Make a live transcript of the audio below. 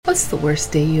What's the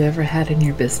worst day you ever had in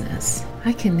your business?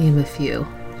 I can name a few.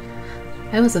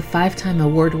 I was a 5-time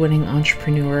award-winning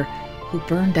entrepreneur who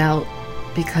burned out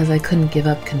because I couldn't give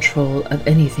up control of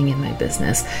anything in my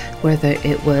business, whether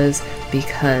it was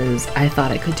because I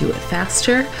thought I could do it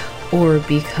faster or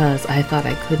because I thought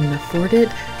I couldn't afford it.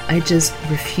 I just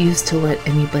refused to let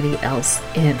anybody else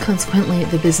in. Consequently,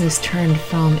 the business turned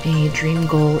from a dream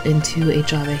goal into a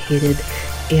job I hated,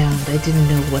 and I didn't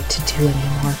know what to do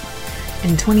anymore.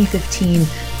 In 2015,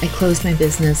 I closed my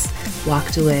business,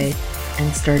 walked away,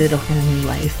 and started a whole new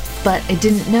life. But I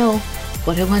didn't know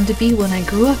what I wanted to be when I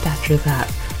grew up after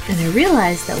that. And I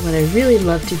realized that what I really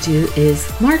love to do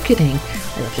is marketing.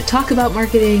 I love to talk about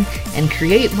marketing and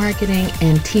create marketing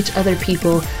and teach other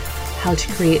people how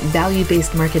to create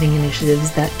value-based marketing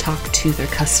initiatives that talk to their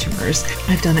customers.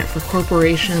 I've done it for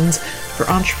corporations, for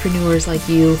entrepreneurs like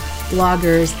you,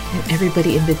 bloggers, and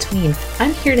everybody in between.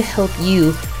 I'm here to help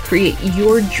you create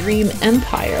your dream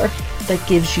empire that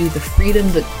gives you the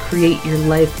freedom to create your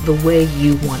life the way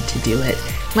you want to do it.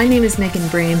 My name is Megan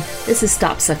Brame. This is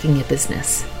Stop Sucking at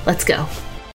Business. Let's go.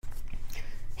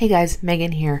 Hey guys,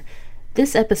 Megan here.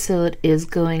 This episode is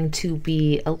going to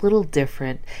be a little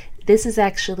different. This is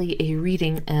actually a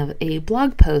reading of a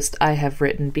blog post I have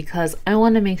written because I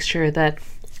want to make sure that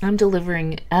I'm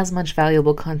delivering as much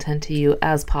valuable content to you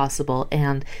as possible.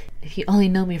 And if you only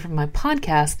know me from my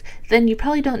podcast, then you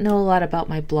probably don't know a lot about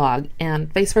my blog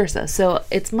and vice versa. So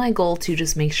it's my goal to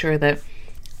just make sure that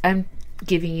I'm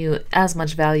giving you as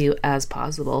much value as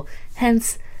possible.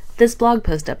 Hence this blog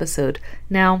post episode.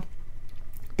 Now,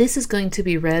 this is going to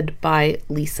be read by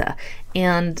Lisa.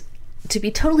 And to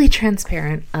be totally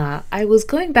transparent, I was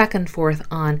going back and forth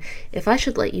on if I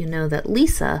should let you know that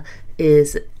Lisa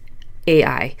is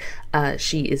AI.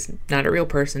 She is not a real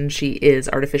person. She is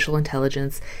artificial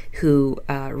intelligence who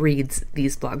reads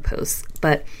these blog posts.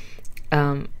 But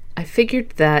I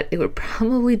figured that it would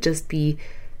probably just be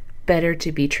better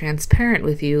to be transparent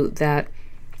with you that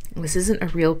this isn't a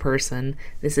real person.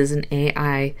 This is an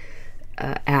AI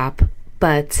app,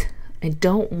 but I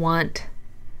don't want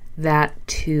that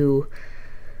to,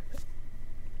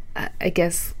 I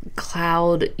guess,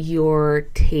 cloud your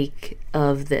take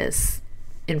of this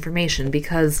information,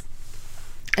 because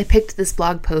I picked this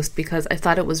blog post because I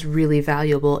thought it was really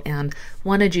valuable and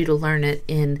wanted you to learn it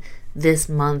in this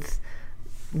month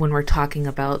when we're talking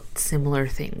about similar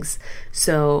things.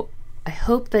 So I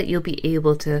hope that you'll be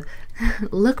able to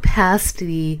look past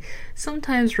the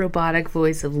sometimes robotic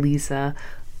voice of Lisa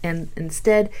and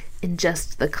instead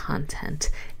ingest the content.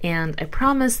 And I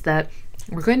promise that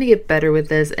we're going to get better with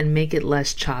this and make it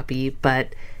less choppy,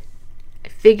 but I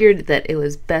figured that it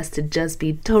was best to just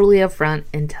be totally upfront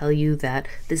and tell you that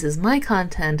this is my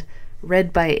content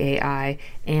read by AI,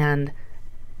 and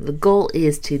the goal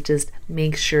is to just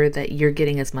make sure that you're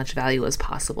getting as much value as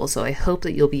possible. So I hope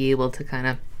that you'll be able to kind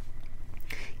of,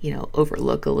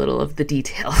 overlook a little of the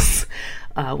details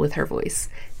with her voice.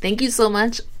 Thank you so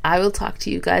much. I will talk to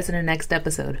you guys in the next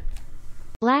episode.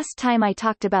 Last time I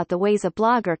talked about the ways a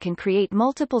blogger can create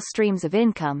multiple streams of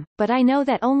income, but I know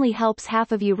that only helps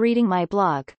half of you reading my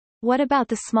blog. What about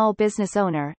the small business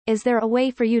owner? Is there a way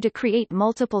for you to create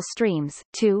multiple streams,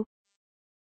 too?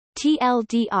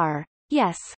 TLDR.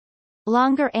 Yes.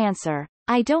 Longer answer.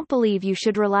 I don't believe you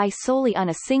should rely solely on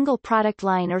a single product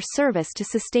line or service to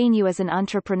sustain you as an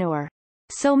entrepreneur.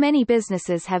 So many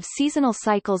businesses have seasonal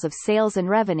cycles of sales and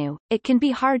revenue. It can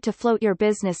be hard to float your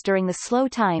business during the slow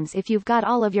times if you've got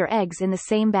all of your eggs in the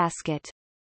same basket.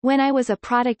 When I was a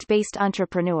product-based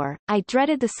entrepreneur, I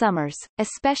dreaded the summers,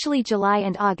 especially July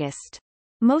and August.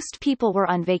 Most people were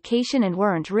on vacation and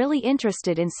weren't really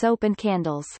interested in soap and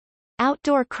candles.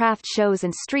 Outdoor craft shows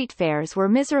and street fairs were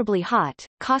miserably hot,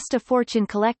 cost a fortune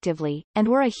collectively, and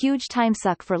were a huge time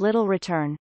suck for little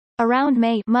return. Around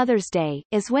May, Mother's Day,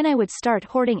 is when I would start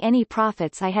hoarding any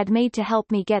profits I had made to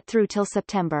help me get through till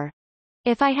September.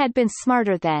 If I had been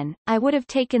smarter then, I would have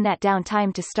taken that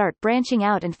downtime to start branching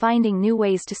out and finding new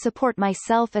ways to support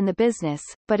myself and the business,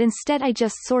 but instead I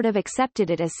just sort of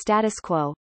accepted it as status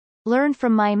quo. Learn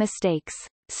from my mistakes.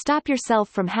 Stop yourself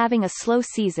from having a slow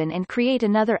season and create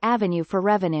another avenue for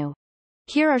revenue.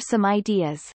 Here are some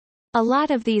ideas. A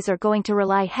lot of these are going to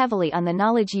rely heavily on the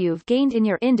knowledge you've gained in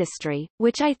your industry,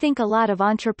 which I think a lot of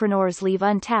entrepreneurs leave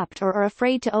untapped or are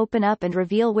afraid to open up and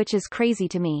reveal, which is crazy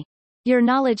to me. Your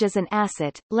knowledge is an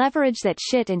asset. Leverage that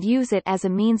shit and use it as a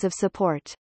means of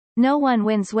support. No one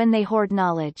wins when they hoard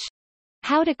knowledge.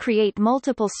 How to create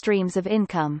multiple streams of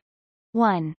income.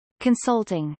 1.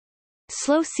 Consulting.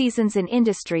 Slow seasons in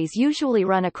industries usually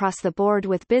run across the board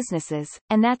with businesses,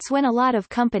 and that's when a lot of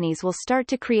companies will start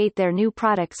to create their new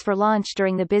products for launch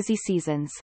during the busy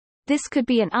seasons. This could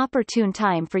be an opportune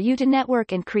time for you to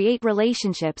network and create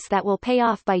relationships that will pay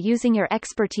off by using your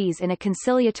expertise in a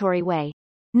conciliatory way.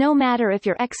 No matter if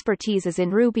your expertise is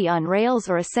in Ruby on Rails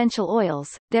or essential oils,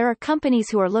 there are companies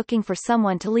who are looking for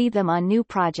someone to lead them on new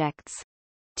projects.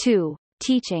 2.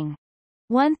 Teaching.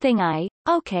 One thing I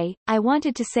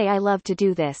wanted to say I love to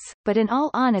do this, but in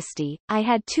all honesty, I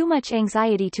had too much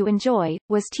anxiety to enjoy,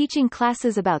 was teaching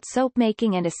classes about soap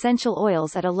making and essential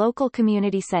oils at a local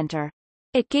community center.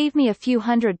 It gave me a few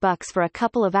 $100 for a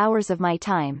couple of hours of my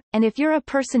time, and if you're a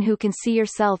person who can see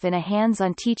yourself in a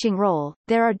hands-on teaching role,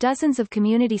 there are dozens of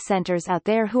community centers out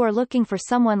there who are looking for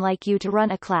someone like you to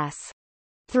run a class.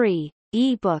 3.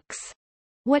 E-books.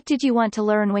 What did you want to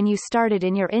learn when you started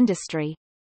in your industry?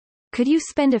 Could you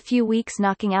spend a few weeks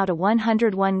knocking out a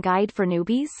 101 guide for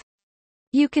newbies?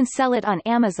 You can sell it on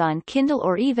Amazon Kindle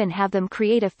or even have them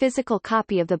create a physical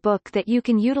copy of the book that you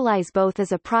can utilize both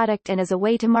as a product and as a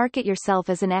way to market yourself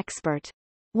as an expert.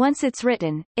 Once it's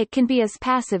written, it can be as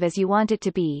passive as you want it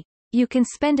to be. You can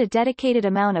spend a dedicated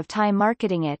amount of time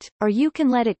marketing it, or you can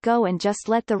let it go and just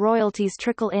let the royalties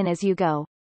trickle in as you go.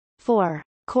 4.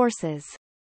 Courses.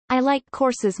 I like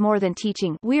courses more than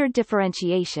teaching. Weird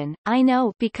differentiation, I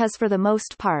know, because for the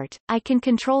most part, I can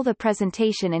control the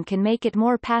presentation and can make it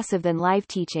more passive than live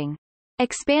teaching.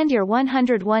 Expand your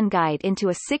 101 guide into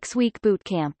a 6-week boot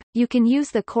camp. You can use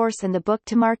the course and the book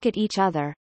to market each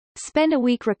other. Spend a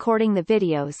week recording the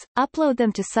videos, upload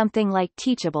them to something like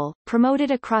Teachable, promote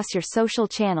it across your social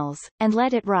channels, and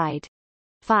let it ride.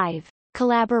 5.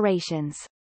 Collaborations.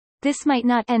 This might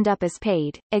not end up as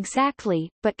paid, exactly,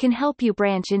 but can help you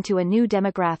branch into a new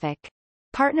demographic.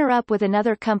 Partner up with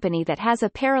another company that has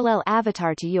a parallel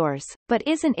avatar to yours, but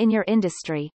isn't in your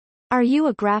industry. Are you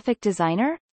a graphic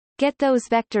designer? Get those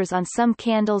vectors on some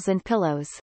candles and pillows.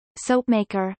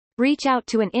 Soapmaker. Reach out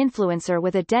to an influencer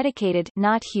with a dedicated,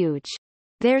 not huge.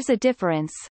 There's a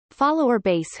difference. Follower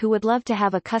base who would love to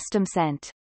have a custom scent.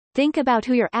 Think about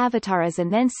who your avatar is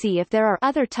and then see if there are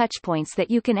other touchpoints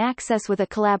that you can access with a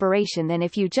collaboration than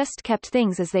if you just kept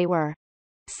things as they were.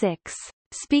 6.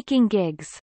 Speaking gigs.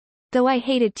 Though I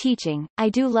hated teaching, I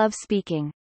do love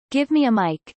speaking. Give me a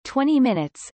mic, 20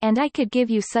 minutes, and I could give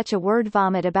you such a word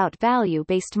vomit about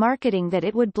value-based marketing that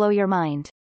it would blow your mind.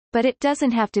 But it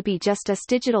doesn't have to be just us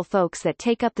digital folks that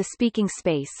take up the speaking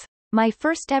space. My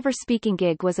first ever speaking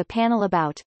gig was a panel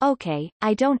about,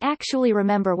 I don't actually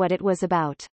remember what it was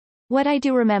about. What I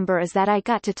do remember is that I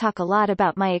got to talk a lot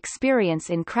about my experience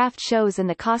in craft shows and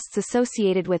the costs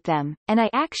associated with them, and I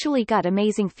actually got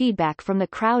amazing feedback from the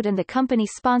crowd and the company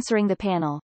sponsoring the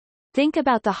panel. Think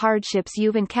about the hardships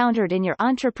you've encountered in your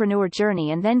entrepreneur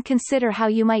journey and then consider how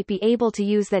you might be able to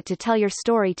use that to tell your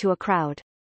story to a crowd.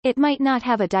 It might not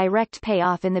have a direct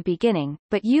payoff in the beginning,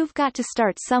 but you've got to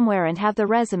start somewhere and have the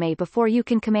resume before you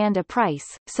can command a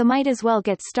price, so might as well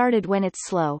get started when it's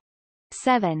slow.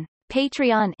 7.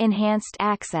 Patreon enhanced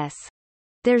access.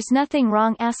 There's nothing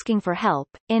wrong asking for help.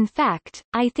 In fact,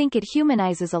 I think it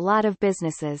humanizes a lot of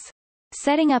businesses.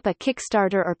 Setting up a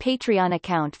Kickstarter or Patreon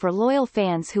account for loyal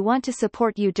fans who want to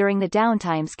support you during the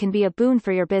downtimes can be a boon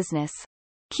for your business.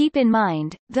 Keep in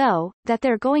mind, though, that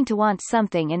they're going to want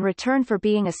something in return for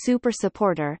being a super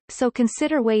supporter, so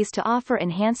consider ways to offer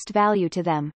enhanced value to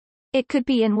them. It could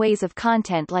be in ways of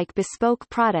content like bespoke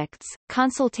products,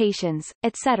 consultations,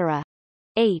 etc.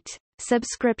 8.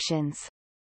 Subscriptions.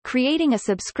 Creating a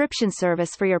subscription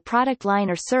service for your product line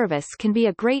or service can be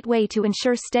a great way to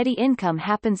ensure steady income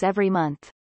happens every month.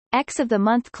 X of the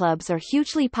Month clubs are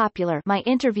hugely popular. My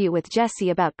interview with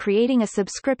Jesse about creating a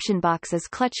subscription box is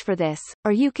clutch for this,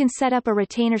 or you can set up a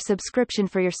retainer subscription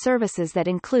for your services that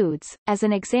includes, as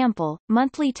an example,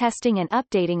 monthly testing and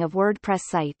updating of WordPress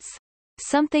sites.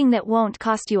 Something that won't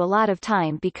cost you a lot of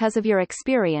time because of your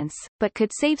experience, but could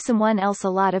save someone else a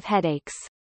lot of headaches.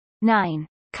 9.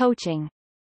 Coaching.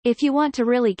 If you want to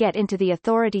really get into the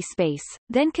authority space,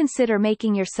 then consider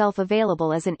making yourself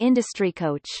available as an industry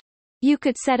coach. You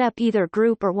could set up either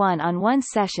group or one-on-one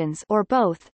sessions or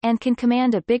both, and can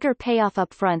command a bigger payoff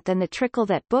upfront than the trickle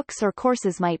that books or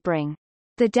courses might bring.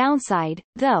 The downside,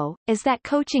 though, is that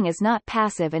coaching is not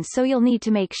passive and so you'll need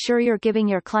to make sure you're giving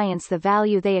your clients the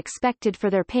value they expected for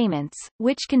their payments,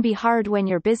 which can be hard when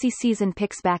your busy season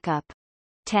picks back up.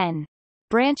 10.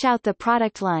 Branch out the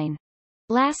product line.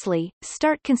 Lastly,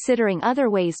 start considering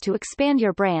other ways to expand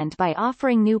your brand by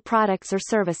offering new products or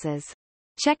services.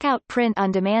 Check out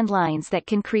print-on-demand lines that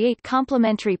can create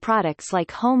complementary products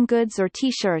like home goods or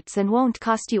t-shirts and won't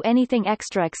cost you anything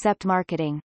extra except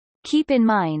marketing. Keep in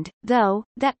mind, though,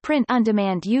 that print on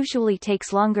demand usually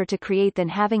takes longer to create than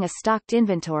having a stocked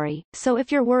inventory, so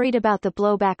if you're worried about the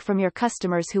blowback from your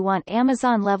customers who want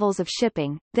Amazon levels of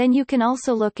shipping, then you can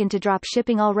also look into drop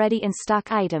shipping already in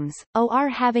stock items, or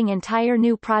having entire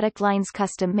new product lines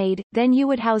custom made, then you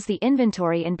would house the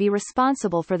inventory and be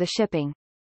responsible for the shipping.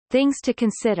 Things to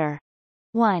consider.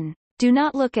 1. Do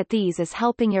not look at these as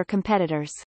helping your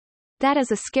competitors. That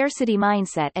is a scarcity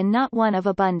mindset and not one of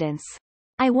abundance.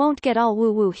 I won't get all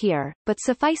woo-woo here, but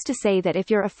suffice to say that if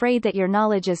you're afraid that your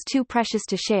knowledge is too precious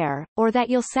to share, or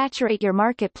that you'll saturate your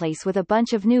marketplace with a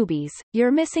bunch of newbies,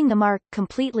 you're missing the mark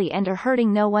completely and are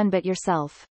hurting no one but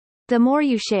yourself. The more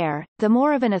you share, the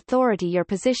more of an authority you're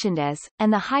positioned as,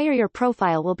 and the higher your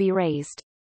profile will be raised.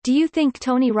 Do you think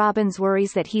Tony Robbins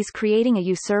worries that he's creating a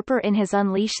usurper in his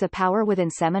Unleash the Power Within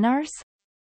seminars?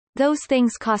 Those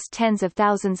things cost tens of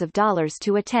thousands of dollars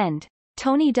to attend.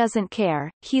 Tony doesn't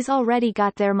care, he's already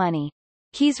got their money.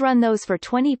 He's run those for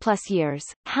 20 plus years.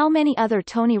 How many other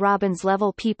Tony Robbins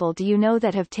level people do you know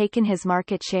that have taken his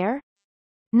market share?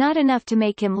 Not enough to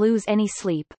make him lose any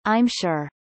sleep, I'm sure.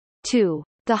 2.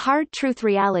 The hard truth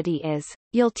reality is,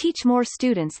 you'll teach more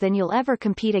students than you'll ever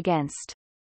compete against.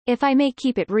 If I may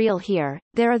keep it real here,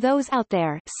 there are those out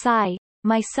there, sigh,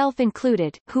 myself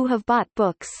included, who have bought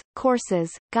books,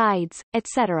 courses, guides,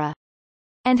 etc.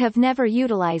 and have never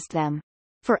utilized them.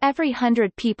 For every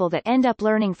 100 people that end up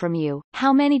learning from you,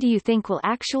 how many do you think will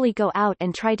actually go out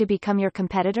and try to become your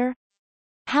competitor?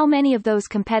 How many of those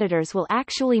competitors will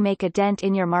actually make a dent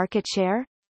in your market share?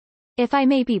 If I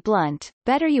may be blunt,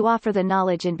 better you offer the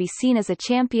knowledge and be seen as a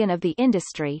champion of the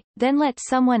industry, than let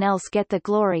someone else get the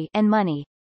glory and money.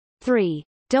 3.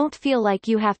 Don't feel like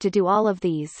you have to do all of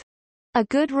these. A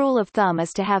good rule of thumb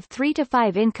is to have 3 to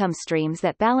 5 income streams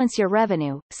that balance your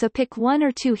revenue, so pick 1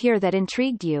 or 2 here that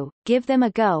intrigued you, give them a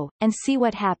go, and see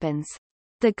what happens.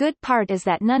 The good part is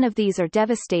that none of these are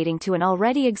devastating to an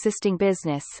already existing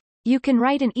business. You can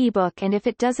write an ebook and if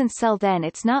it doesn't sell then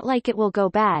it's not like it will go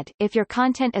bad, if your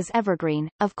content is evergreen,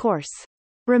 of course.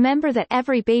 Remember that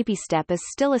every baby step is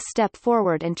still a step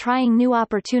forward and trying new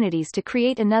opportunities to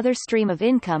create another stream of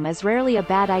income is rarely a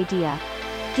bad idea.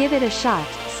 Give it a shot,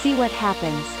 see what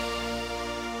happens.